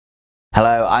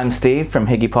Hello, I'm Steve from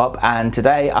Higgypop, and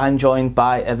today I'm joined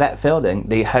by Yvette Fielding,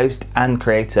 the host and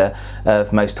creator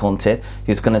of Most Haunted,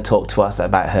 who's going to talk to us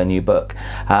about her new book.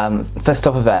 First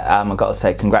off, Yvette, I've got to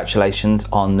say congratulations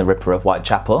on The Ripper of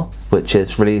Whitechapel, which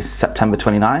is released September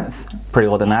 29th,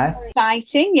 pre-order now.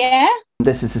 Exciting, yeah.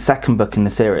 This is the second book in the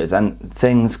series, and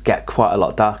things get quite a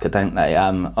lot darker, don't they?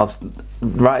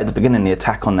 Right at the beginning, the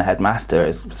attack on the headmaster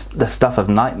is the stuff of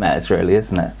nightmares, really,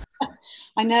 isn't it?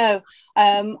 I know.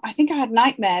 I think I had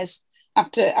nightmares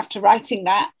after writing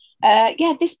that.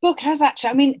 Yeah, this book has actually,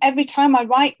 I mean, every time I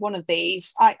write one of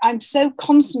these, I'm so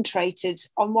concentrated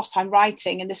on what I'm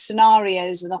writing and the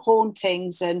scenarios and the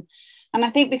hauntings. And I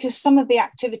think because some of the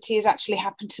activity has actually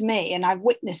happened to me and I've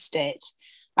witnessed it,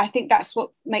 I think that's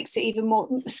what makes it even more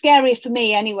scarier for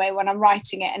me anyway when I'm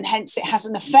writing it, and hence it has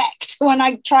an effect when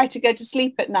I try to go to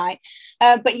sleep at night.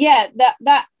 But yeah,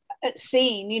 that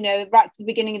scene, you know, right at the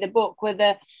beginning of the book where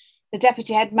the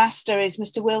deputy headmaster is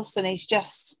Mr. Wilson, he's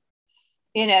just,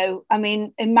 you know, I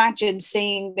mean, imagine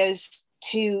seeing those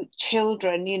two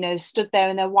children, you know, stood there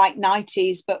in their white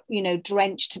nighties, but, you know,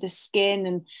 drenched to the skin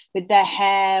and with their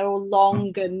hair all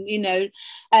long and, you know,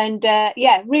 and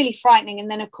yeah, really frightening.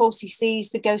 And then, of course, he sees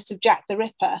the ghost of Jack the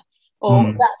Ripper,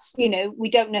 or that's, you know, we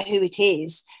don't know who it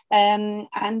is.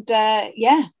 Yeah,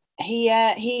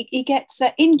 he gets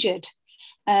injured.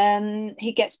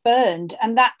 He gets burned,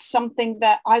 and that's something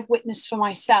that I've witnessed for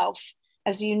myself,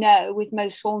 as you know, with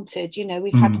Most Haunted. You know,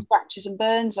 we've had scratches and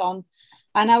burns on,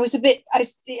 and I was a bit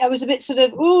sort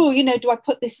of, oh, you know, do I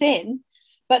put this in?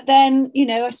 But then, you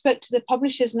know, I spoke to the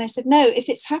publishers and they said, no, if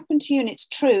it's happened to you and it's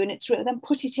true, then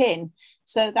put it in.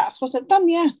 So that's what I've done.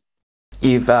 Yeah.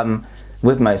 You've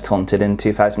with Most Haunted in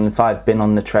 2005 been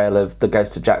on the trail of the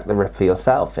ghost of Jack the Ripper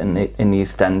yourself in the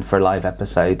East End for a live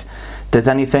episode. Does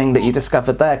anything that you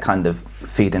discovered there kind of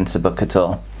feed into the book at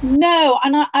all? No,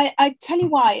 and I tell you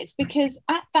why. It's because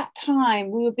at that time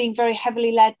we were being very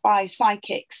heavily led by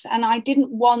psychics, and I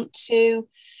didn't want to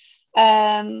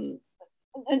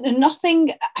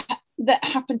nothing that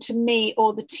happened to me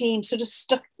or the team sort of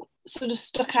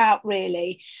stuck out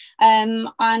really,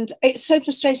 and it's so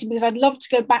frustrating because I'd love to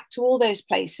go back to all those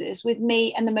places with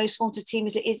me and the Most Haunted team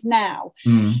as it is now,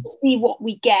 see what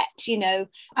we get, you know.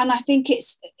 And I think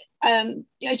it's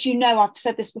as you know, I've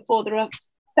said this before, there are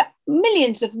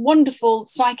millions of wonderful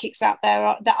psychics out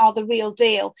there that are the real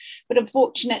deal, but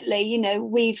unfortunately, you know,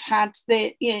 we've had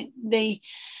the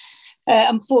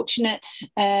unfortunate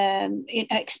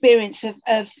experience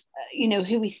of you know,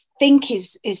 who we think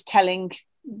is telling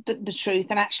the truth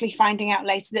and actually finding out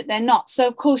later that they're not. So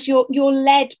of course you're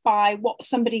led by what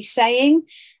somebody's saying.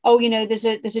 Oh, you know, there's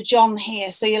a John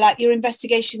here, so you're like, your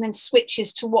investigation then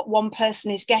switches to what one person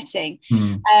is getting.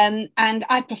 And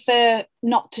I prefer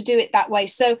not to do it that way.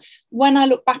 So when I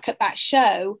look back at that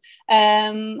show,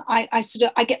 I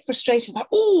get frustrated, like,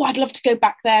 oh, I'd love to go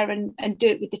back there and do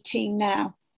it with the team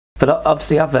now. But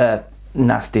obviously other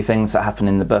nasty things that happen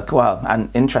in the book, well, and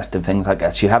interesting things, I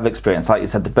guess, you have experienced. Like you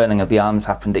said, the burning of the arms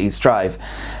happened at East Drive,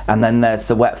 and then there's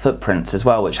the wet footprints as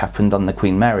well, which happened on the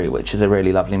Queen Mary, which is a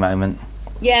really lovely moment.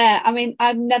 Yeah, I mean,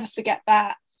 I'll never forget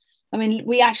that. I mean,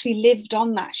 we actually lived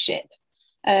on that ship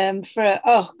for,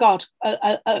 oh God,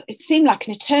 it seemed like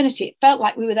an eternity. It felt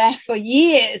like we were there for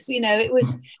years, you know. It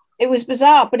was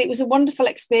bizarre, but it was a wonderful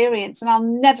experience, and I'll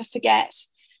never forget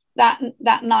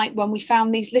that night when we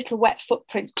found these little wet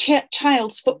footprints,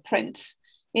 child's footprints,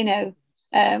 you know.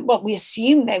 Well, we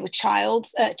assumed they were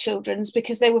children's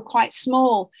because they were quite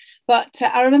small. But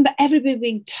I remember everybody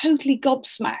being totally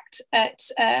gobsmacked at,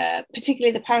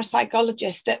 particularly the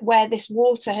parapsychologist, at where this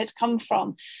water had come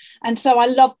from. And so I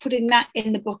love putting that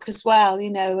in the book as well,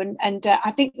 you know. And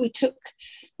I think we took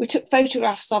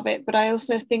photographs of it, but I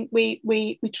also think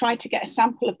we tried to get a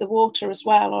sample of the water as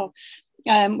well, or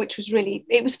which was really,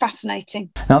 it was fascinating.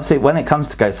 And obviously when it comes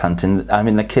to ghost hunting, I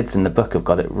mean, the kids in the book have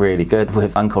got it really good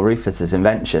with Uncle Rufus's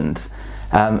inventions.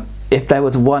 If there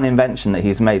was one invention that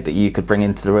he's made that you could bring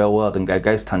into the real world and go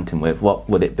ghost hunting with, what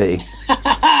would it be?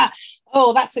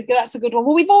 Oh, that's a good one.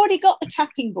 Well, we've already got the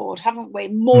tapping board, haven't we?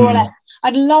 More or less.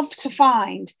 I'd love to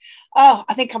find. Oh,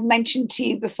 I think I've mentioned to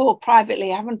you before privately,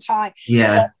 haven't I?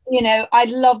 Yeah. You know, I'd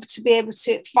love to be able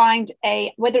to find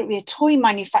whether it be a toy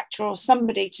manufacturer or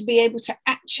somebody, to be able to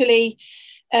actually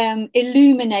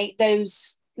illuminate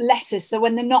those letters. So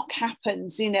when the knock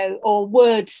happens, you know, or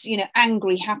words, you know,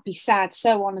 angry, happy, sad,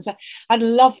 so on and so. I'd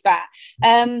love that.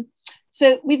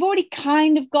 So we've already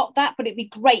kind of got that, but it'd be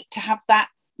great to have that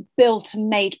built and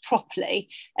made properly,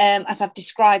 as I've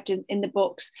described in the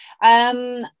books.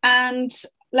 And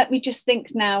let me just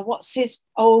think now, what's his,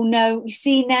 oh no, you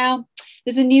see now,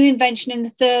 there's a new invention in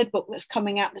the third book that's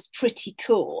coming out that's pretty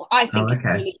cool. I think it's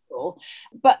really cool. people.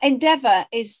 But Endeavour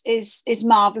is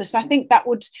marvellous. I think that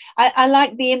would, I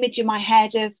like the image in my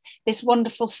head of this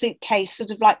wonderful suitcase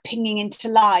sort of like pinging into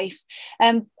life.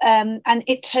 And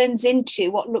it turns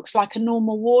into what looks like a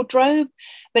normal wardrobe,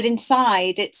 but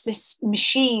inside it's this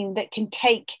machine that can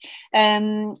take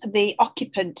the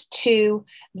occupant to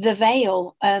the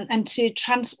veil, and to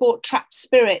transport trapped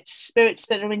spirits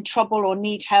that are in trouble or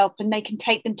need help, and they can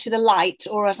take them to the light,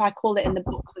 or as I call it in the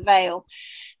book, the veil.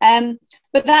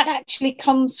 But that actually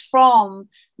comes from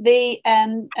during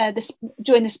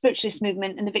the spiritualist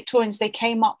movement and the Victorians. They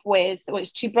came up with, well,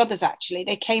 it's two brothers actually,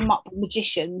 they came up with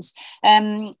magicians,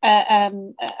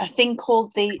 a thing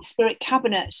called the spirit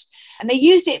cabinet, and they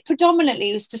used it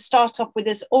predominantly, it was to start off with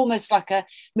as almost like a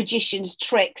magician's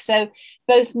trick. So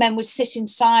both men would sit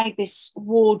inside this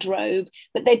wardrobe,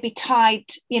 but they'd be tied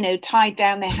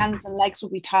down, their hands and legs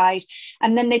would be tied,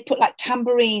 and then they'd put like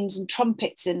tambourines and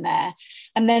trumpets in there,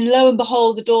 and then lo and behold,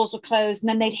 the doors were closed, and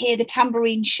then they'd hear the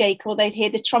tambourine shake or they'd hear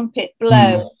the trumpet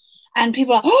blow. And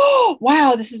people are, oh,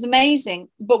 wow, this is amazing.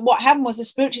 But what happened was the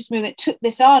spiritualist movement took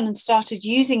this on and started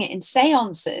using it in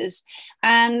seances.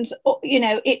 And,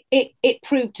 it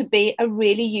proved to be a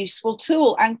really useful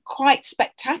tool and quite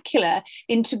spectacular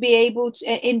in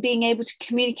being able to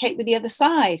communicate with the other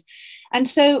side. And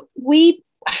so we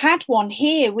had one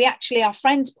here. Our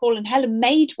friends Paul and Helen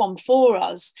made one for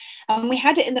us, and we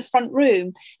had it in the front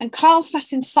room, and Carl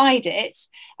sat inside it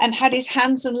and had his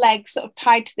hands and legs sort of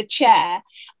tied to the chair,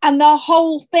 and the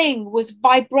whole thing was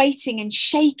vibrating and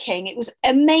shaking. It was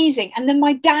amazing. And then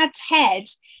my dad's head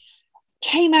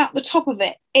came out the top of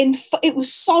it. It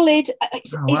was solid.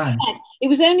 His head. It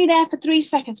was only there for 3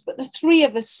 seconds, but the three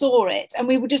of us saw it, and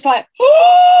we were just like,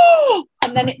 oh,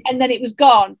 and then it was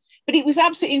gone. But it was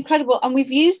absolutely incredible, and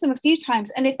we've used them a few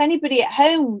times. And if anybody at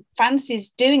home fancies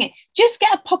doing it, just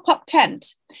get a pop-up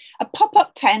tent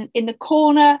in the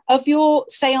corner of your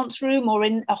seance room or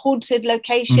in a haunted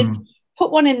location.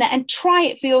 Put one in there and try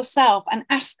it for yourself, and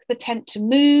ask the tent to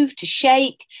move, to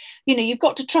shake. You've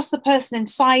got to trust the person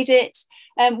inside it.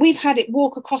 We've had it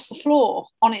walk across the floor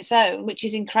on its own, which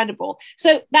is incredible.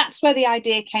 So that's where the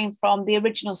idea came from, the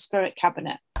original spirit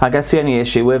cabinet. I guess the only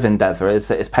issue with Endeavour is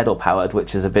that it's pedal powered,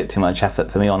 which is a bit too much effort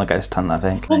for me on a ghost hunt, I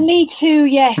think. Well, me too,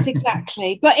 yes,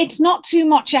 exactly. But it's not too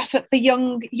much effort for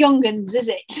young'uns, is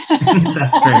it?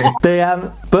 That's true.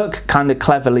 The book kind of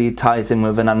cleverly ties in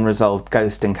with an unresolved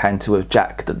ghost encounter with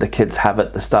Jack that the kids have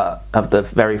at the start of the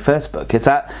very first book. Is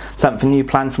that something you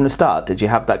planned from the start? Did you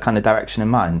have that kind of direction in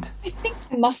mind? I think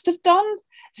I must have done.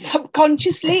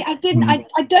 Subconsciously, I didn't.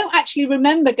 I don't actually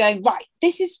remember going, right,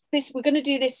 this is this, we're going to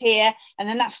do this here, and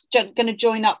then that's going to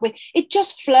join up with it.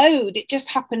 Just flowed, it just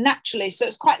happened naturally, so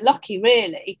it's quite lucky,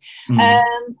 really. I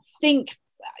think,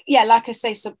 yeah, like I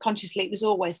say, subconsciously it was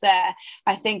always there.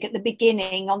 I think at the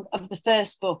beginning of the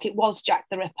first book it was Jack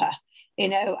the Ripper,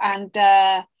 and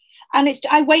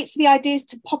I wait for the ideas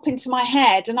to pop into my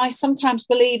head, and I sometimes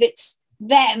believe it's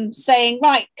them saying,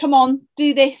 right, come on,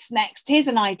 do this next, here's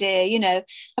an idea.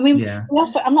 I mean,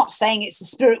 I'm not saying it's the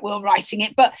spirit wheel writing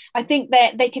it, but I think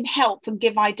that they can help and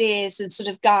give ideas and sort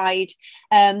of guide.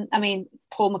 I mean,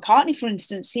 Paul McCartney, for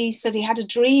instance, he said he had a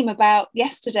dream about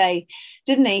yesterday,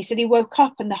 didn't he? He said he woke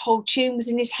up and the whole tune was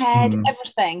in his head,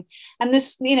 everything. And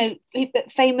this,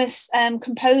 famous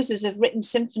composers have written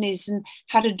symphonies and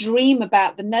had a dream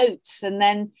about the notes, and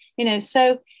then,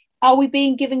 so are we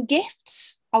being given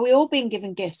gifts? Are we all being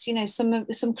given gifts?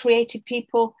 Some creative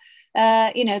people,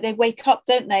 they wake up,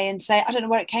 don't they, and say, I don't know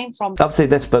where it came from. Obviously,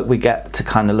 this book, we get to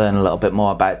kind of learn a little bit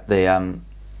more about the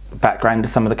background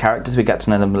of some of the characters. We get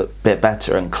to know them a bit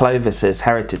better, and Clovis's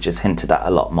heritage is hinted at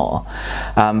a lot more.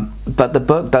 But the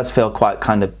book does feel quite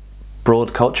kind of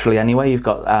broad culturally anyway. You've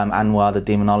got Anwar, the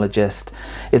demonologist.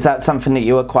 Is that something that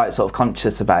you were quite sort of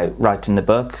conscious about writing the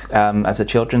book as a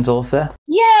children's author?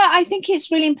 Yeah, I think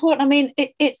it's really important. I mean,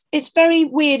 it's very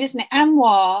weird, isn't it?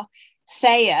 Anwar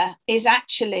Sayer is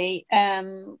actually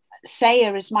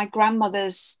Sayer is my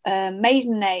grandmother's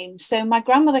maiden name. So my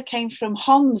grandmother came from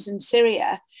Homs in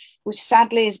Syria, which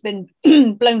sadly has been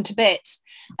blown to bits.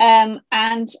 And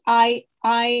I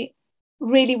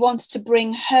really wanted to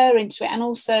bring her into it, and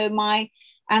also my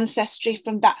ancestry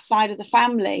from that side of the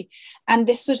family, and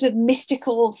this sort of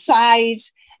mystical side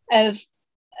of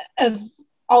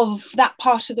that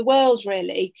part of the world,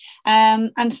 really.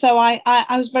 And so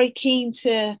I was very keen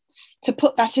to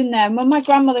put that in there. And when my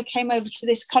grandmother came over to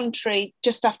this country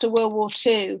just after World War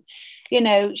II,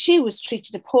 she was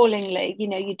treated appallingly,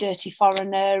 you dirty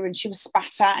foreigner, and she was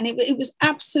spat at, and it was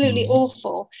absolutely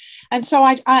awful. And so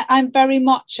I'm very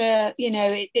much, I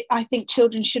think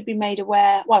children should be made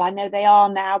aware. Well, I know they are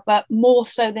now, but more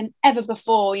so than ever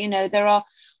before. There are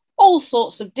all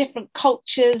sorts of different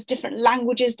cultures, different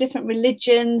languages, different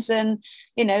religions, and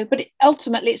but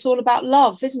ultimately it's all about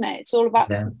love, isn't it? It's all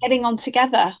about getting on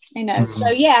together, So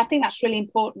yeah, I think that's really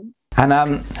important.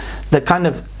 And the kind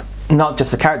of, not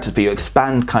just the characters, but you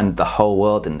expand kind of the whole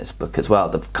world in this book as well,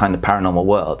 the kind of paranormal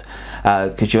world,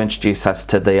 because you introduce us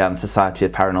to the Society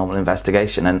of Paranormal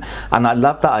Investigation, and I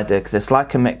love that idea, because it's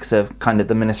like a mix of kind of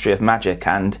the Ministry of Magic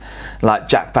and like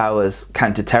Jack Bauer's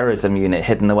counter-terrorism unit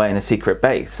hidden away in a secret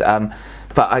base.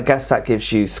 But I guess that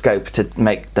gives you scope to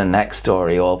make the next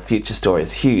story or future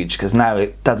stories huge, because now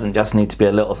it doesn't just need to be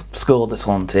a little school that's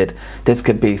haunted. This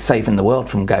could be saving the world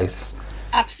from ghosts.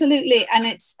 Absolutely. And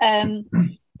it's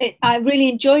I really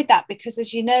enjoyed that, because,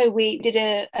 as you know, we did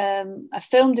a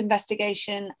filmed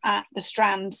investigation at the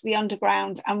Strand, the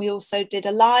Underground, and we also did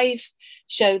a live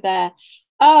show there.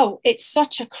 Oh, it's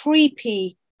such a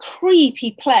creepy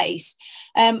place.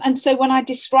 And so when I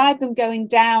describe them going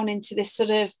down into this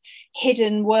sort of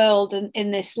hidden world and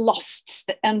in this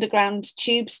lost underground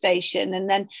tube station, and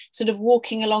then sort of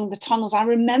walking along the tunnels, I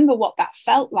remember what that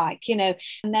felt like, and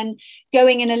then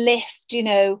going in a lift,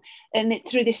 and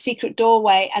through this secret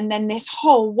doorway, and then this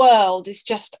whole world is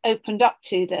just opened up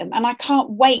to them. And I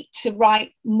can't wait to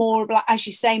write more, as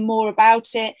you say, more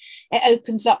about it. It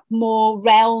opens up more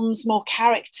realms, more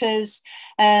characters.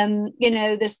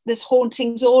 There's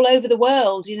hauntings all over the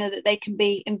world, that they can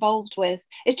be involved with.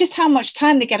 It's just how much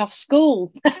time they get off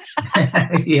school.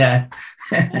 Yeah.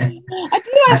 I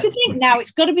do have to think now,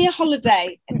 it's got to be a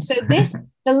holiday. And so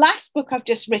the last book I've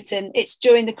just written, it's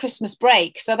during the Christmas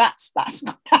break. So that's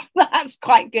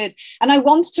quite good. And I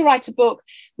wanted to write a book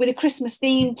with a Christmas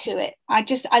theme to it. I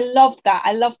love that.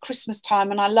 I love Christmas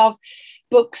time, and I love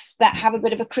books that have a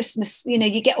bit of a Christmas,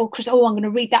 you get all I'm going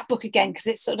to read that book again, because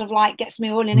it sort of like gets me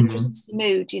all in a Christmas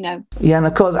mood, Yeah, and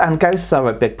of course, and ghosts are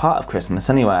a big part of Christmas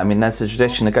anyway. I mean, there's a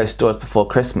tradition of ghost stories before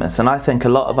Christmas, and I think a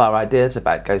lot of our ideas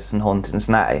about ghosts and hauntings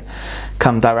now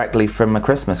come directly from A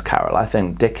Christmas Carol. I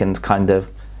think Dickens kind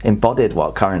of embodied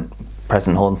what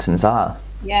present hauntings are.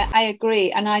 Yeah, I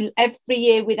agree. And every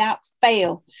year without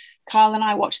fail, Carl and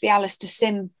I watch the Alistair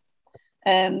Sim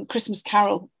Christmas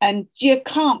Carol, and you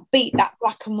can't beat that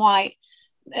black and white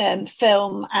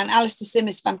film, and Alistair Sim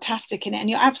is fantastic in it, and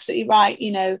you're absolutely right,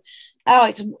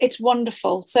 it's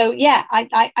wonderful. So yeah,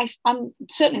 I'm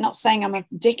certainly not saying I'm a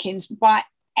Dickens by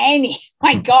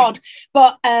my God,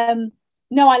 but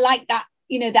no, I like that,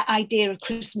 that idea of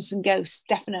Christmas and ghosts,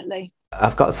 definitely.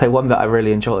 I've got to say, one bit I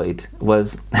really enjoyed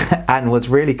was and was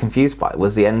really confused by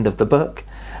was the end of the book,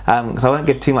 because I won't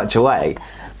give too much away,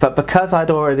 but because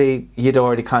you'd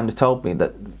already kind of told me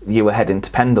that you were heading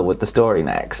to Pendle with the story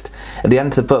next, at the end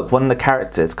of the book, one of the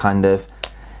characters kind of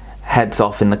heads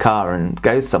off in the car and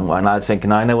goes somewhere, and I was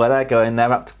thinking, I know where they're going.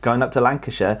 They're going up to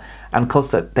Lancashire, and of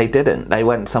course they didn't. They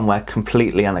went somewhere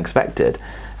completely unexpected.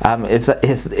 Is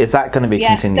that going to be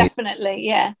continued? Yes, definitely,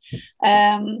 yeah.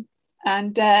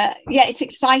 Yeah, it's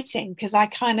exciting, because I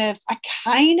kind of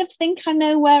think I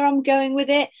know where I'm going with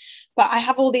it, but I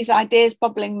have all these ideas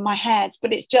bubbling in my head.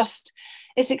 But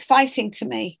it's exciting to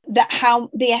me that how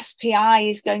the SPI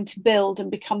is going to build and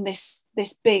become this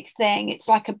big thing. It's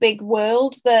like a big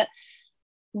world that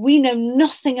we know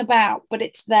nothing about, but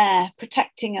it's there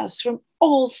protecting us from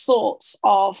all sorts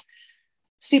of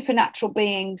supernatural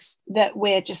beings that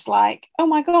we're just like, oh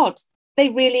my God, they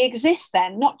really exist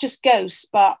then, not just ghosts,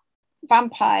 but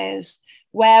vampires,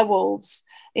 werewolves,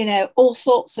 all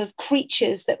sorts of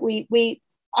creatures that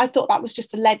I thought that was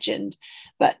just a legend,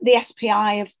 but the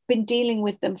SPI have been dealing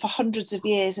with them for hundreds of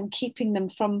years and keeping them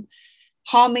from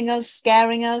harming us,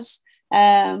 scaring us.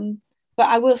 But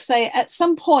I will say, at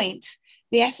some point,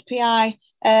 the SPI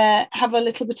have a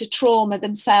little bit of trauma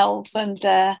themselves, and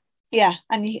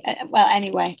well,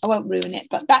 anyway, I won't ruin it,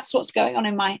 but that's what's going on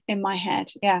in my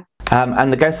head. Yeah.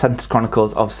 And the Ghost Hunters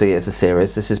Chronicles obviously is a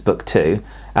series. This is book 2.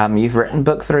 You've written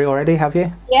book 3 already, have you?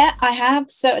 Yeah, I have.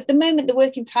 So at the moment, the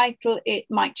working title, it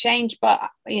might change, but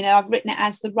I've written it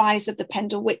as The Rise of the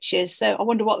Pendle Witches. So I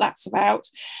wonder what that's about.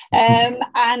 It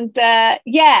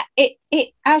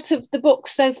out of the book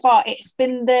so far, it's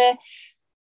been the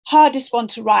hardest one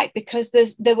to write, because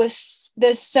there's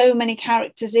so many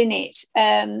characters in it,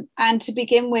 and to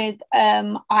begin with,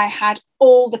 I had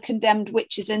all the condemned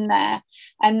witches in there,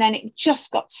 and then it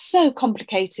just got so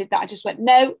complicated that I just went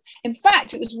no. In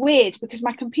fact, it was weird, because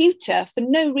my computer, for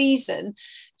no reason,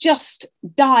 just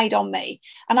died on me,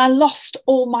 and I lost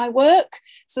all my work.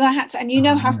 So I had to,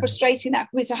 and how frustrating that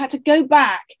was. I had to go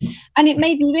back, and it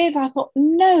made me realize, I thought,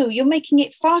 no, you're making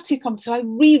it far too complicated. So I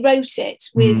rewrote it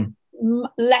with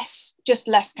less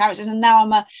characters, and now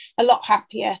I'm a lot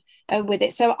happier. with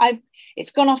it. So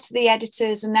it's gone off to the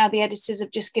editors, and now the editors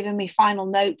have just given me final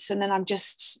notes, and then I'm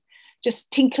just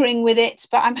tinkering with it.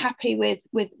 But I'm happy with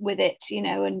it, you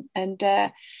know, and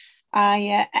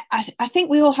I think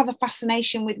we all have a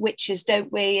fascination with witches,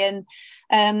 don't we? And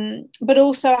but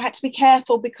also I had to be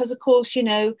careful because, of course, you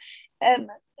know,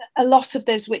 a lot of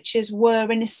those witches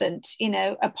were innocent, you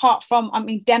know, apart from, I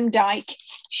mean, Demdike,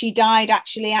 she died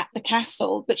actually at the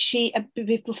castle, but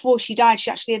before she died,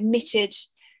 she actually admitted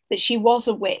that she was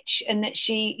a witch and that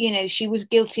she, you know, she was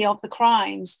guilty of the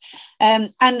crimes.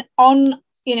 And on,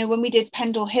 you know, when we did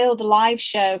Pendle Hill, the live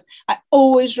show, I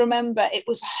always remember it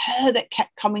was her that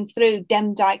kept coming through,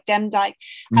 Demdike. And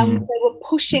they were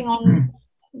pushing on.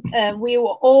 We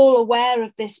were all aware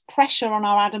of this pressure on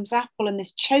our Adam's apple and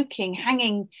this choking,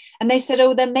 hanging. And they said,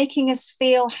 oh, they're making us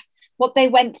feel what they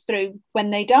went through when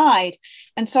they died.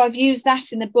 And so I've used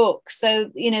that in the book.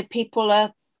 So, you know, people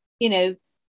are, you know,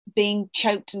 being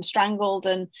choked and strangled,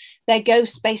 and their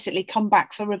ghosts basically come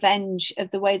back for revenge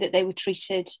of the way that they were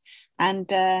treated.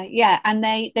 And and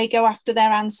they go after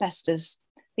their ancestors,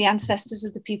 the ancestors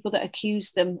of the people that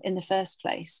accused them in the first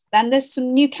place. Then there's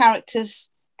some new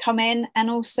characters come in, and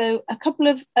also a couple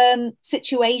of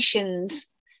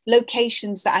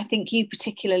locations that I think you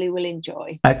particularly will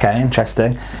enjoy. Okay,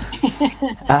 interesting.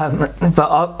 But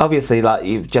obviously, like,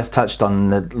 you've just touched on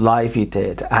the live you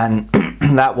did, and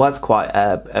that was quite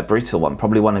a brutal one,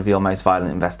 probably one of your most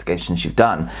violent investigations you've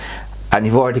done. And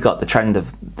you've already got the trend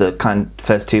of the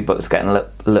first two books getting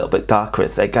a little bit darker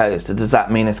as they go. So does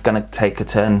that mean it's going to take a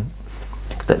turn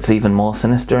that's even more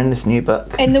sinister in this new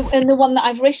book? In the one that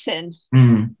I've written?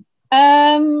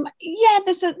 Yeah,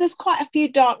 there's quite a few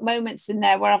dark moments in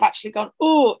there where I've actually gone,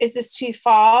 oh, is this too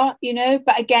far? You know,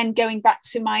 but again, going back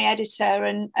to my editor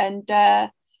and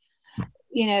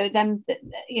you know, them,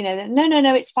 you know,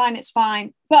 no, it's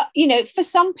fine. But, you know, for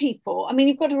some people, I mean,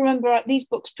 you've got to remember these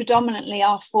books predominantly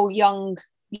are for young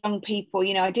people.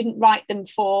 You know, I didn't write them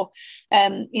for,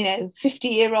 you know,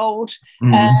 50-year-old,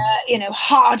 you know,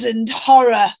 hardened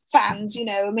horror fans. You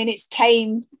know, I mean, it's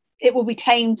tame. It will be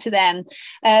tame to them.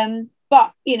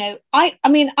 But, you know, I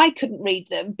mean, I couldn't read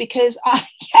them because I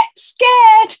get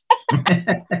scared.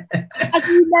 As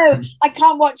you know, I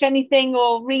can't watch anything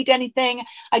or read anything.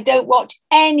 I don't watch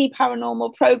any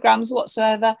paranormal programs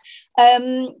whatsoever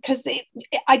because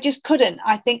I just couldn't.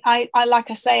 I think I like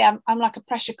I say, I'm like a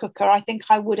pressure cooker. I think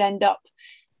I would end up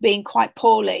being quite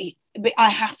poorly. But I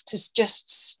have to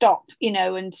just stop, you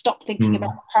know, and stop thinking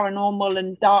about the paranormal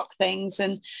and dark things,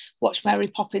 and watch Mary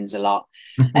Poppins a lot.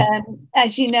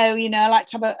 As you know, I like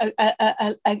to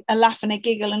have a laugh and a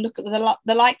giggle and look at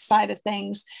the light side of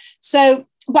things. So,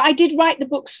 but I did write the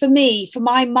books for me, for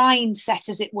my mindset,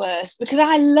 as it were, because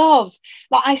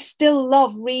I still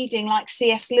love reading, like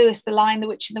C.S. Lewis, The Lion, the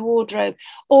Witch and the Wardrobe,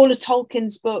 all of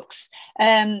Tolkien's books,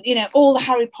 you know, all the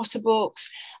Harry Potter books.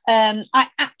 I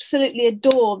absolutely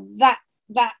adore that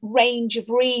range of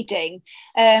reading,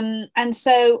 and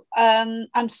so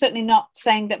I'm certainly not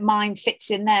saying that mine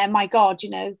fits in there. My God, you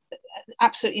know,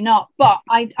 absolutely not. But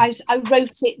I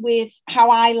wrote it with how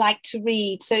I like to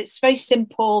read, so it's very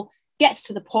simple, gets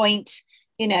to the point,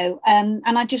 you know, and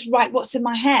I just write what's in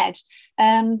my head.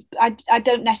 I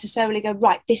don't necessarily go,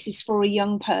 right, this is for a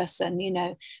young person, you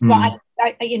know, but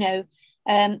I you know,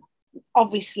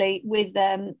 obviously with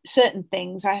certain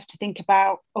things I have to think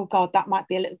about, oh God, that might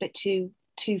be a little bit too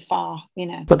far, you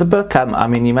know. But the book, I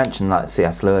mean, you mentioned like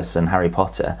C.S. Lewis and Harry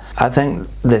Potter. I think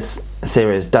this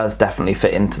series does definitely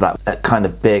fit into that kind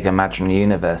of big imaginary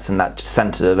universe and that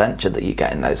sense of adventure that you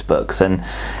get in those books. And,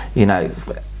 you know,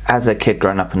 as a kid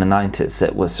growing up in the 90s,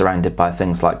 it was surrounded by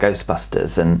things like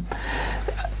Ghostbusters, and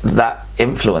that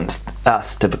influenced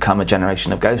us to become a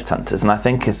generation of ghost hunters. And I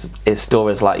think it's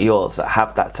stories like yours that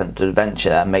have that sense of adventure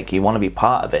and make you want to be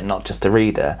part of it, not just a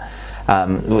reader,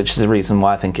 which is the reason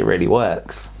why I think it really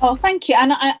works. Oh, thank you.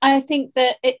 And I think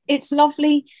that it's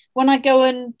lovely when I go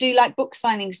and do like book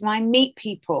signings and I meet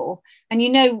people, and you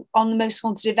know, on the Most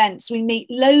Haunted events we meet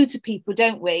loads of people,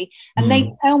 don't we? And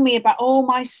they tell me about, oh,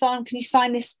 my son, can you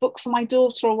sign this book for my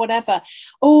daughter or whatever?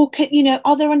 Oh, you know,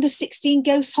 are there under 16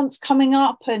 ghost hunts coming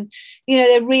up? And you know,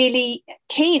 they're really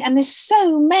keen. And there's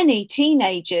so many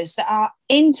teenagers that are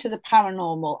into the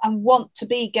paranormal and want to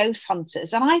be ghost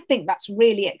hunters, and I think that's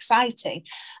really exciting.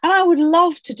 And I would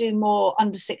love to do more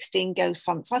under 16 ghost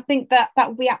hunts. I think that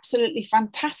would be absolutely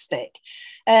fantastic,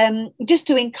 just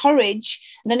to encourage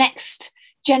the next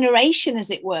generation, as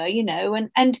it were, you know.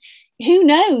 And who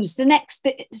knows,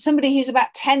 somebody who's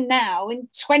about 10 now, in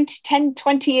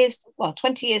 20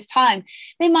 years time,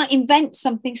 they might invent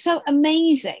something so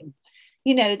amazing,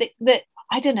 you know, that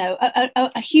I don't know,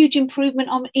 a huge improvement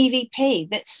on EVP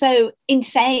that's so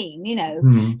insane, you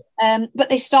know. But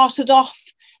they started off,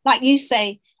 like you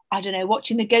say, I don't know,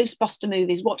 watching the Ghostbuster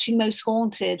movies, watching Most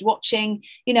Haunted, watching,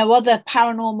 you know, other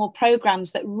paranormal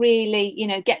programs that really, you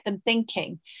know, get them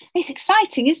thinking. It's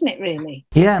exciting, isn't it, really?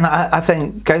 Yeah, and I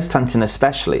think ghost hunting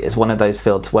especially is one of those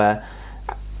fields where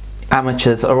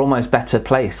amateurs are almost better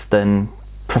placed than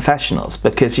professionals,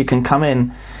 because you can come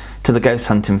in to the ghost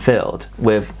hunting field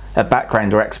with a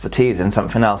background or expertise in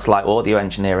something else like audio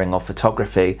engineering or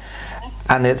photography,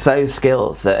 and it's those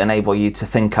skills that enable you to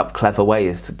think up clever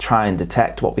ways to try and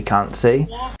detect what we can't see.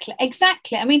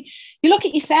 Exactly. I mean, you look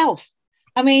at yourself.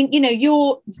 I mean, you know,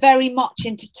 you're very much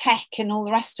into tech and all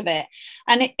the rest of it,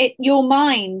 and your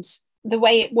mind, the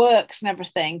way it works and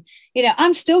everything, you know,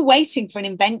 I'm still waiting for an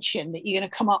invention that you're going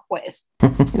to come up with.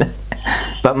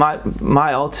 But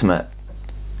my ultimate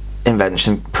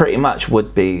invention pretty much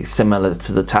would be similar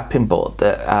to the tapping board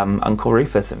that Uncle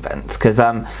Rufus invents, because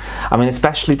I mean,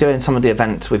 especially doing some of the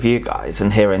events with you guys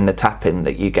and hearing the tapping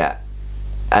that you get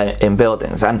in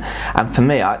buildings, and for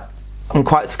me, I'm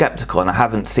quite skeptical and I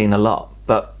haven't seen a lot,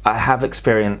 but I have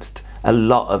experienced a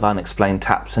lot of unexplained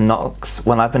taps and knocks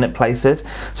when I've been at places.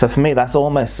 So for me, that's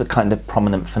almost a kind of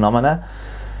prominent phenomena.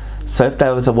 So if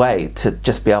there was a way to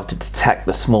just be able to detect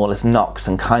the smallest knocks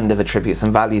and kind of attribute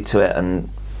some value to it, and,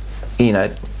 you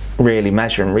know, really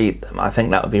measure and read them, I think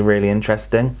that would be really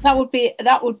interesting. That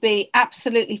would be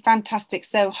absolutely fantastic.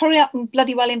 So hurry up and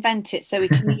bloody well invent it so we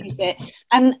can use it.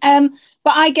 And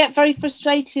but I get very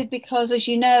frustrated because, as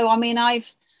you know, I mean,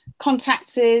 I've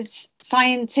contacted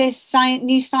scientists,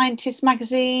 New Scientist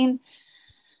magazine.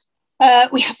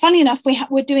 Funny enough,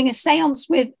 we're doing a séance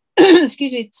with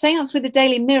séance with the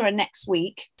Daily Mirror next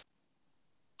week,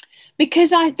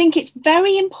 because I think it's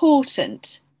very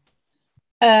important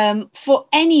for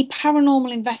any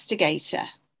paranormal investigator,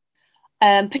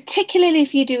 particularly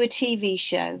if you do a TV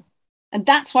show. And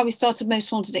that's why we started Most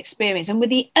Haunted Experience. And we're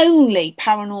the only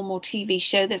paranormal TV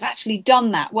show that's actually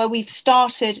done that, where we've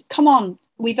started, come on,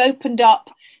 we've opened up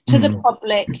to the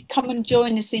public, come and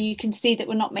join us so you can see that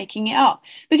we're not making it up.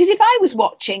 Because if I was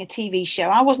watching a TV show,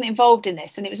 I wasn't involved in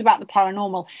this, and it was about the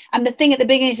paranormal, and the thing at the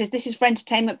beginning says this is for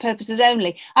entertainment purposes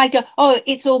only, I'd go, oh,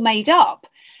 it's all made up.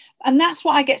 And that's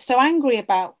what I get so angry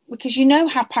about, because you know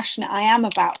how passionate I am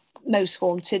about Most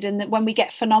Haunted, and that when we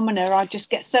get phenomena, I just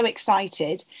get so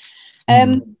excited.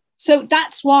 So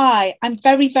that's why I'm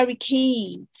very, very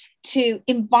keen to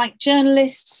invite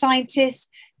journalists, scientists.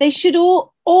 They should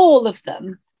all of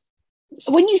them,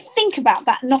 when you think about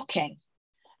that knocking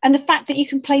and the fact that you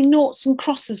can play noughts and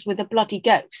crosses with a bloody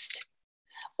ghost,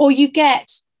 or you get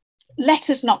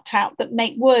letters knocked out that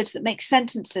make words, that make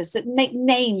sentences, that make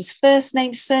names, first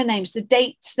names, surnames, the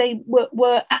dates they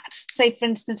were at, say, for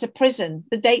instance, a prison,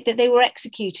 the date that they were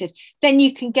executed, then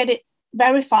you can get it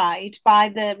verified by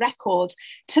the records.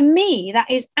 To me,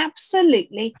 that is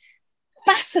absolutely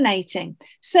fascinating.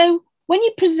 So when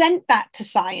you present that to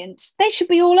science, they should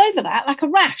be all over that like a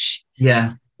rash.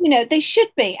 Yeah. You know, they should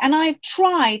be. And I've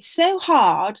tried so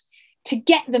hard to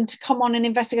get them to come on and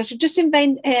investigate. Just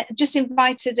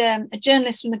invited a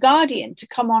journalist from The Guardian to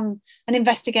come on an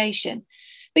investigation.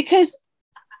 Because,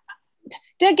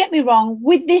 don't get me wrong,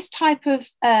 with this type of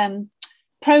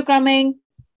programming,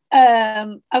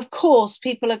 of course,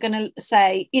 people are going to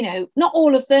say, you know, not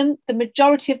all of them, the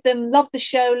majority of them love the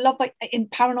show, love in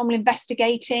paranormal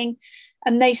investigating.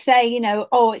 And they say, you know,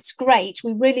 oh, it's great.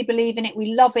 We really believe in it.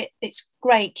 We love it. It's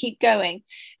great. Keep going.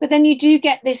 But then you do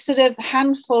get this sort of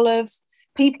handful of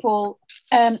people,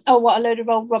 oh, what a load of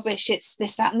old rubbish. It's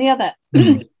this, that, and the other.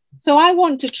 So I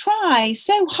want to try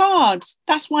so hard.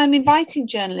 That's why I'm inviting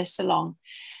journalists along.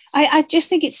 I just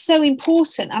think it's so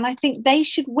important. And I think they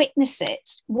should witness it,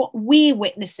 what we're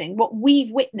witnessing, what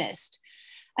we've witnessed.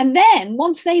 And then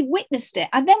once they've witnessed it,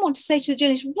 I then want to say to the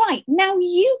journalists, right, now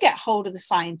you get hold of the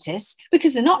scientists,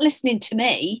 because they're not listening to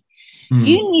me.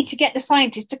 You need to get the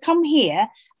scientists to come here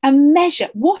and measure,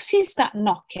 what is that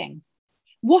knocking?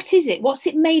 What is it? What's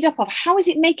it made up of? How is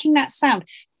it making that sound?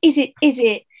 Is it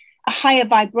a higher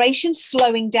vibration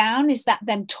slowing down? Is that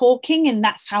them talking and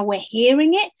that's how we're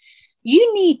hearing it?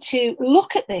 You need to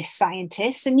look at this,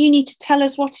 scientists, and you need to tell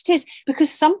us what it is,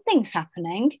 because something's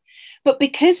happening. But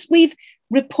because we've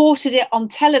reported it on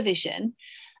television,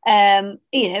 you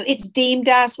know, it's deemed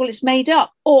as, well, it's made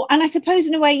up. And I suppose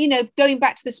in a way, you know, going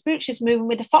back to the spiritualist movement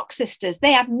with the Fox sisters,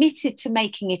 they admitted to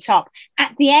making it up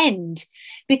at the end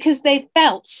because they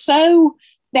felt so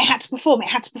they had to perform.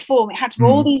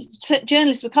 All these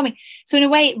journalists were coming. So in a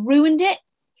way, it ruined it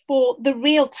for the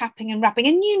real tapping and rapping.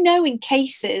 And, you know, in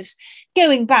cases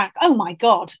going back, oh my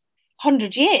God,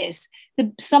 100 years,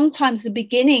 sometimes the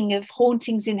beginning of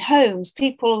hauntings in homes,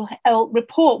 people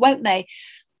report, won't they,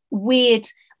 weird,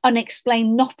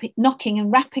 unexplained knocking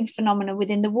and rapping phenomena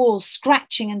within the walls,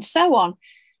 scratching and so on.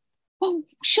 Well,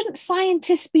 shouldn't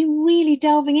scientists be really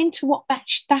delving into what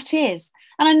that is?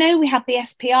 And I know we have the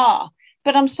SPR,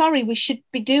 but I'm sorry, we should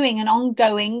be doing an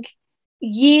ongoing,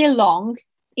 year-long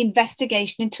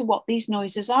investigation into what these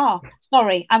noises are.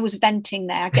 Sorry, I was venting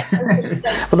there. I get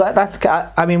well, that's.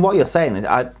 I mean, what you're saying is,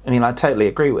 I mean, I totally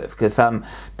agree with, because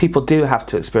people do have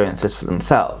to experience this for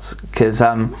themselves. Because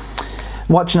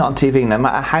watching it on TV, no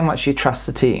matter how much you trust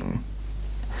the team,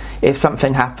 if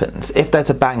something happens, if there's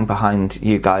a bang behind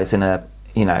you guys in a,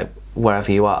 you know,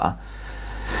 wherever you are,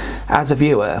 as a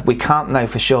viewer, we can't know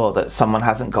for sure that someone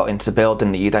hasn't got into the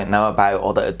building that you don't know about,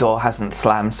 or that a door hasn't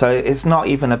slammed. So it's not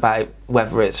even about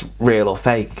whether it's real or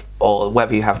fake, or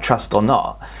whether you have trust or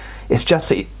not. It's just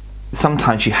that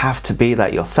sometimes you have to be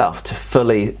there yourself to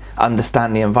fully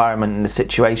understand the environment and the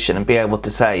situation and be able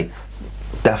to say,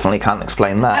 definitely can't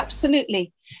explain that.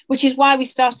 Absolutely. Which is why we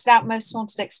started out Most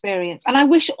Haunted Experience. And I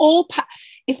wish if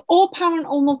all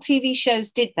paranormal TV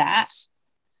shows did that,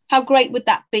 how great would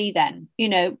that be then? You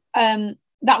know,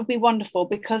 that would be wonderful,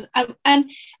 because and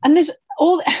there's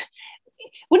all.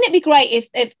 Wouldn't it be great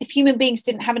if human beings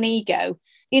didn't have an ego?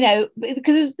 You know,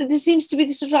 because there seems to be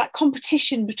this sort of like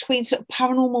competition between sort of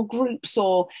paranormal groups,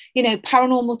 or, you know,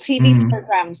 paranormal TV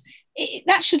programs.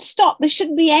 That should stop. There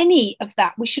shouldn't be any of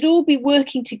that. We should all be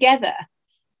working together.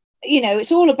 You know,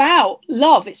 it's all about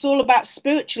love. It's all about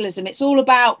spiritualism. It's all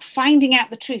about finding out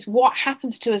the truth. What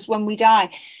happens to us when we die?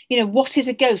 You know, what is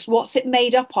a ghost? What's it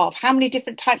made up of? How many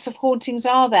different types of hauntings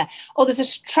are there? Oh, there's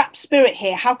a trapped spirit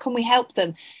here. How can we help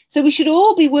them? So we should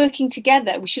all be working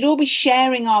together. We should all be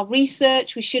sharing our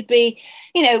research. We should be,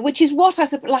 you know, which is what,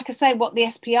 like I say, what the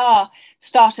SPR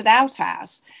started out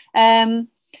as.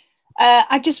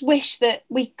 I just wish that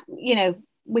we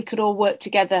could all work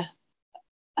together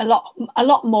a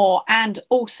lot more. And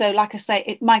also, like I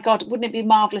say, my God, wouldn't it be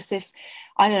marvelous if,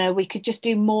 I don't know, we could just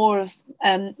do more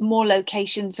more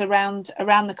locations around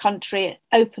the country,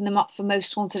 open them up for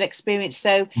Most Haunted Experience,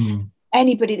 so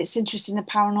anybody that's interested in the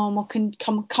paranormal can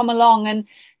come along and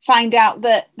find out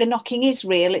that the knocking is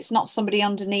real. It's not somebody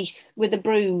underneath with a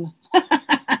broom.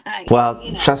 Well,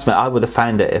 you know, trust me, I would have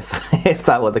found it if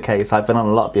that were the case. I've been on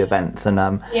a lot of the events, and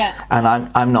and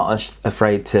I'm not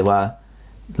afraid to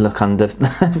look under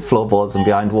floorboards and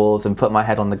behind walls and put my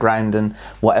head on the ground and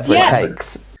whatever it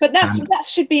takes. But that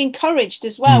should be encouraged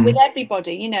as well with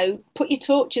everybody. You know, put your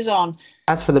torches on.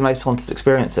 As for the Most Haunted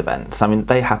Experience events, I mean,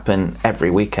 they happen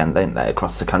every weekend, don't they,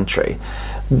 across the country.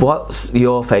 What's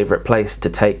your favourite place to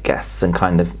take guests and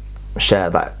kind of share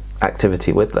that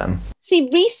activity with them? See,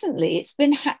 recently it's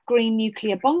been Hat Green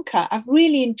Nuclear Bunker. I've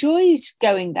really enjoyed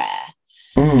going there.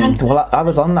 Well, I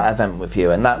was on that event with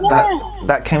you, and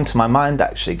that came to my mind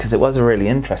actually, because it was a really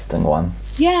interesting one.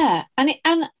 Yeah, and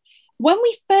when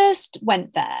we first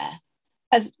went there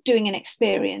as doing an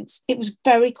experience, it was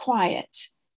very quiet.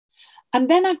 And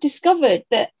then I've discovered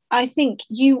that I think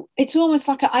it's almost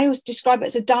like I always describe it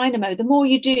as a dynamo. The more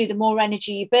you do, the more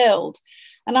energy you build.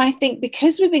 And I think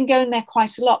because we've been going there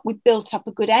quite a lot, we've built up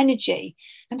a good energy.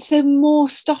 And so more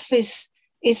stuff is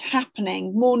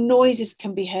happening, more noises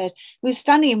can be heard. We were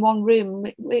standing in one room,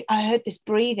 I heard this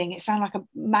breathing. It sounded like a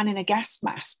man in a gas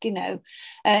mask, you know.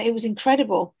 It was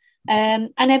incredible.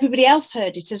 And everybody else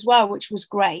heard it as well, which was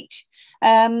great.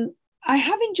 I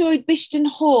have enjoyed Bishton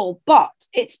Hall, but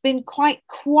it's been quite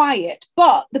quiet.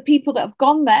 But the people that have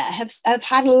gone there have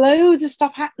had loads of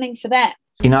stuff happening for them.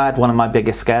 You know, I had one of my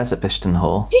biggest scares at Bishton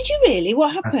Hall. Did you really?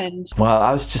 What happened? Well,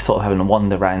 I was just sort of having a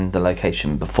wander around the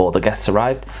location before the guests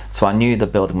arrived, so I knew the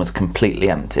building was completely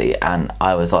empty, and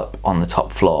I was up on the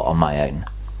top floor on my own.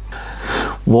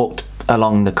 Walked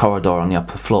along the corridor on the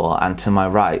upper floor, and to my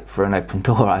right, through an open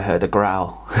door, I heard a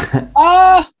growl.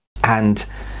 Oh! And,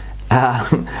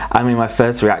 I mean, my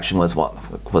first reaction was,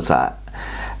 what was that?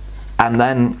 And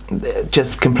then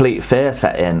just complete fear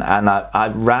set in, and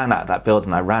I ran out of that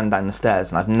building. I ran down the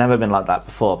stairs, and I've never been like that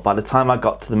before. By the time I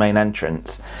got to the main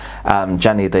entrance,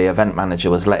 Jenny, the event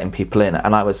manager, was letting people in,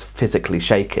 and I was physically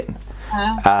shaking.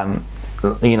 Wow.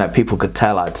 You know, people could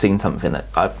tell I'd seen something that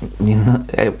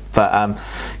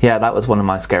yeah, that was one of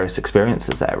my scariest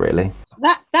experiences there, really.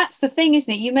 That's the thing,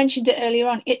 isn't it? You mentioned it earlier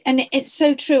on, and it's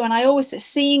so true. And I always say,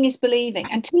 seeing is believing.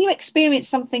 Until you experience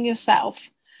something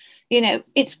yourself, you know,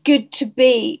 it's good to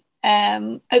be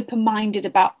open-minded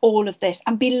about all of this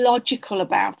and be logical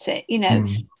about it, you know.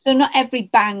 So not every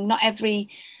bang, not every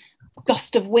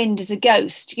gust of wind is a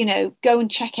ghost, you know, go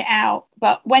and check it out.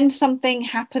 But when something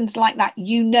happens like that,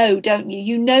 you know, don't you?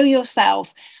 You know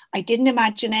yourself, I didn't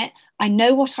imagine it. I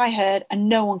know what I heard, and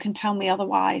no one can tell me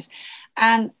otherwise.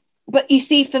 But you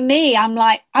see, for me, I'm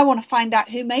like, I want to find out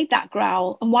who made that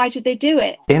growl and why did they do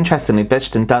it? Interestingly,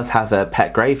 Bridgeton does have a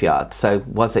pet graveyard. So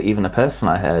was it even a person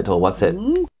I heard, or was it?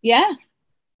 Yeah.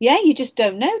 Yeah, you just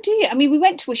don't know, do you? I mean, we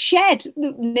went to a shed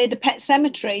near the pet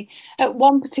cemetery at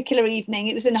one particular evening.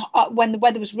 It was when the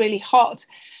weather was really hot.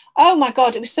 Oh my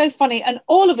God, it was so funny. And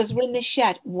all of us were in this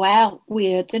shed. Well,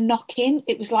 we heard the knocking.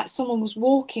 It was like someone was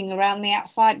walking around the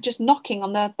outside, just knocking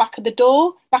on the back of the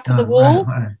door, back of the wall.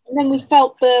 Right. And then we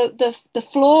felt the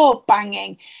floor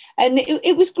banging. And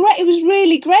it was great. It was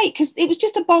really great because it was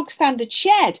just a bog standard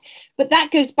shed. But that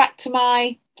goes back to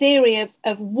my theory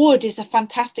of wood is a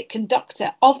fantastic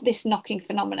conductor of this knocking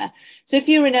phenomena. So if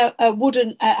you're in a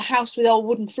wooden house with old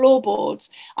wooden floorboards,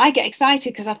 I get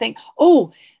excited because I think,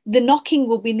 oh, the knocking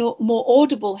will be more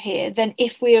audible here than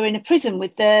if we are in a prison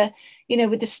with the, you know,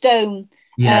 with the stone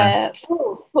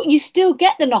floors. But you still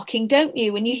get the knocking, don't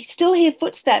you? And you still hear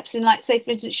footsteps in, like, say,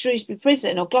 for instance, Shrewsbury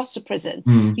Prison or Gloucester Prison.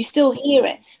 You still hear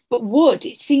it. But wood,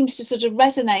 it seems to sort of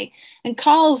resonate. And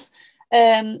Carl's,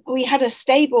 we had a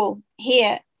stable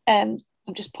here. I'm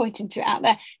just pointing to it out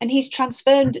there, and he's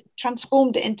transformed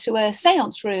it into a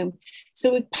seance room.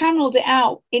 So we've panelled it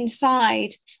out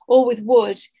inside, all with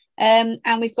wood, and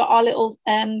we've got our little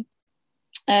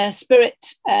spirit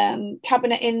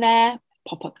cabinet in there,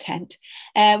 pop-up tent.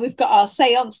 We've got our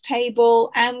seance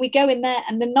table, and we go in there,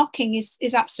 and the knocking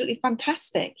is absolutely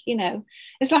fantastic. You know,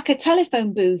 it's like a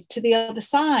telephone booth to the other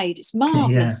side. It's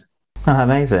marvellous. Yeah. Oh,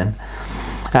 amazing.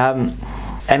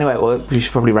 Anyway, well, we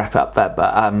should probably wrap it up there,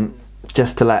 but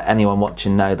just to let anyone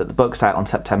watching know that the book's out on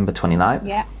September 29th.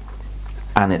 Yeah.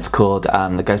 And it's called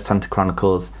The Ghost Hunter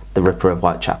Chronicles, The Ripper of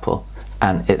Whitechapel.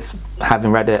 And it's,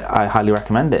 having read it, I highly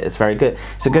recommend it. It's very good.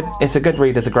 It's a good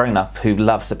read as a grown-up who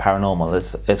loves the paranormal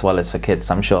as well as for kids,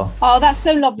 I'm sure. Oh, that's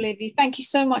so lovely of you. Thank you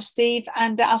so much, Steve.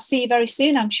 And I'll see you very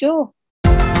soon, I'm sure.